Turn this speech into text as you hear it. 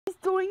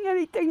doing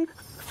anything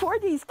for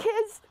these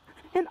kids.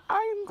 And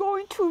I'm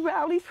going to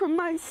rally for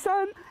my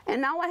son,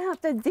 and now I have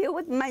to deal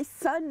with my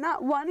son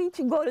not wanting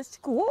to go to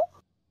school.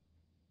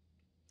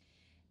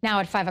 Now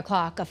at 5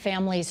 o'clock, a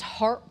family's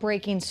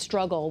heartbreaking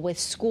struggle with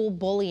school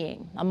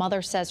bullying. A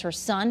mother says her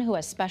son, who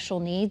has special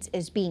needs,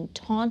 is being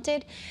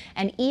taunted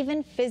and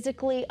even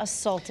physically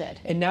assaulted.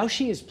 And now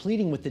she is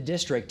pleading with the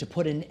district to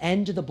put an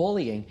end to the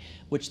bullying,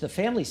 which the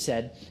family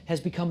said has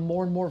become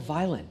more and more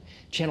violent.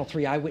 Channel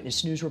 3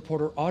 Eyewitness News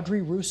reporter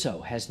Audrey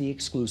Russo has the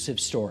exclusive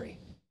story.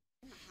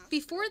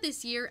 Before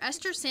this year,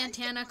 Esther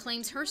Santana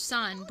claims her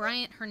son,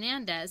 Bryant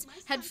Hernandez,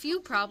 had few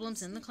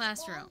problems in the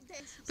classroom.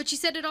 But she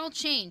said it all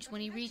changed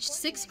when he reached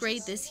 6th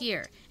grade this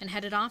year and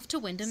headed off to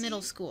Windham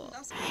Middle School.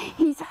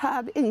 He's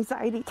had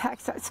anxiety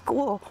attacks at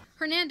school.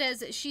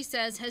 Hernandez, she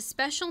says, has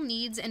special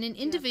needs and an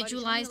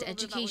individualized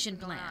education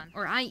plan,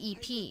 or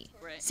IEP.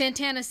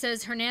 Santana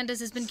says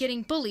Hernandez has been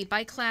getting bullied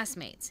by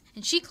classmates,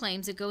 and she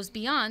claims it goes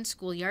beyond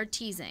schoolyard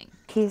teasing.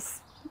 He's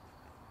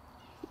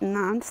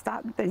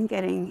nonstop been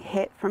getting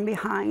hit from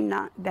behind,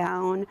 knocked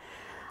down.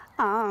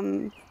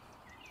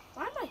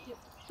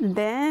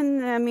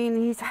 Then, I mean,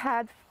 he's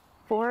had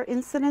 4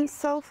 incidents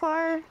so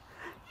far,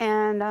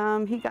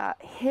 and he got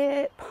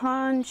hit,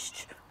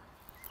 punched,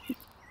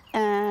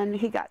 and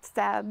he got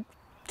stabbed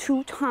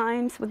 2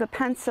 times with a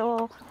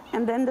pencil,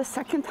 and then the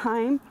second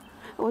time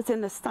it was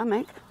in the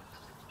stomach,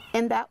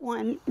 and that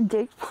one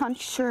did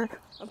punch her.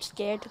 I'm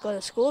scared to go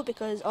to school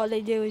because all they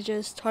do is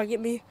just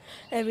target me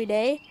every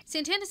day.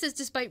 Santana says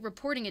despite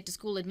reporting it to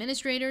school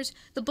administrators,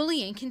 the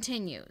bullying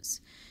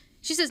continues.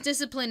 She says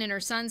discipline in her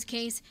son's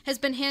case has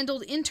been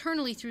handled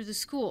internally through the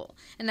school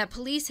and that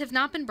police have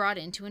not been brought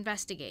in to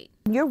investigate.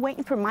 You're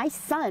waiting for my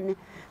son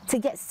to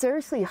get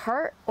seriously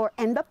hurt or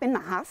end up in the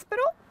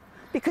hospital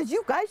because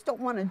you guys don't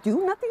want to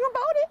do nothing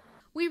about it?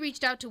 We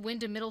reached out to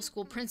Windham Middle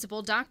School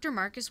principal Dr.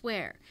 Marcus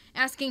Ware,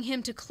 asking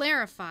him to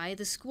clarify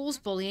the school's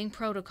bullying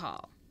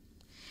protocol.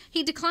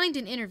 He declined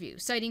an interview,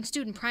 citing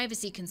student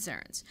privacy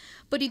concerns,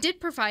 but he did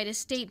provide a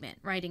statement,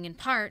 writing in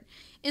part,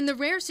 "In the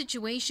rare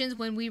situations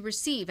when we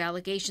receive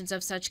allegations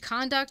of such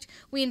conduct,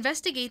 we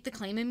investigate the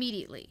claim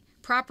immediately,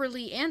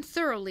 properly and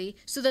thoroughly,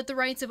 so that the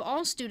rights of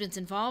all students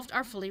involved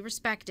are fully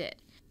respected."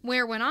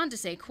 Ware went on to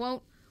say,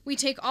 quote, "We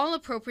take all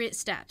appropriate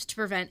steps to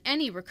prevent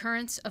any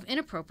recurrence of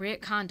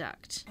inappropriate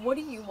conduct." What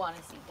do you want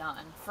to see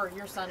done for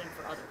your son and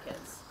for other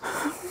kids?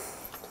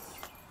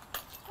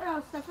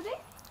 Stephanie?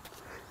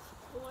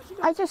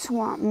 I just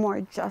want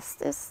more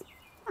justice.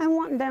 I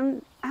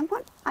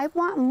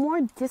want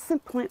more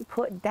discipline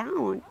put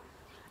down.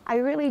 I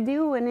really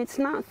do, and it's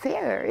not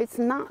fair. It's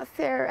not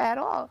fair at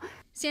all.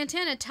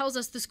 Santana tells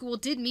us the school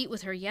did meet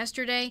with her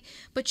yesterday,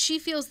 but she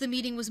feels the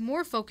meeting was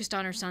more focused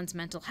on her son's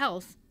mental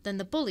health than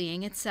the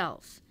bullying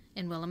itself.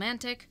 In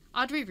Willimantic,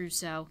 Audrey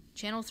Russo,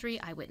 Channel 3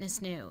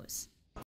 Eyewitness News.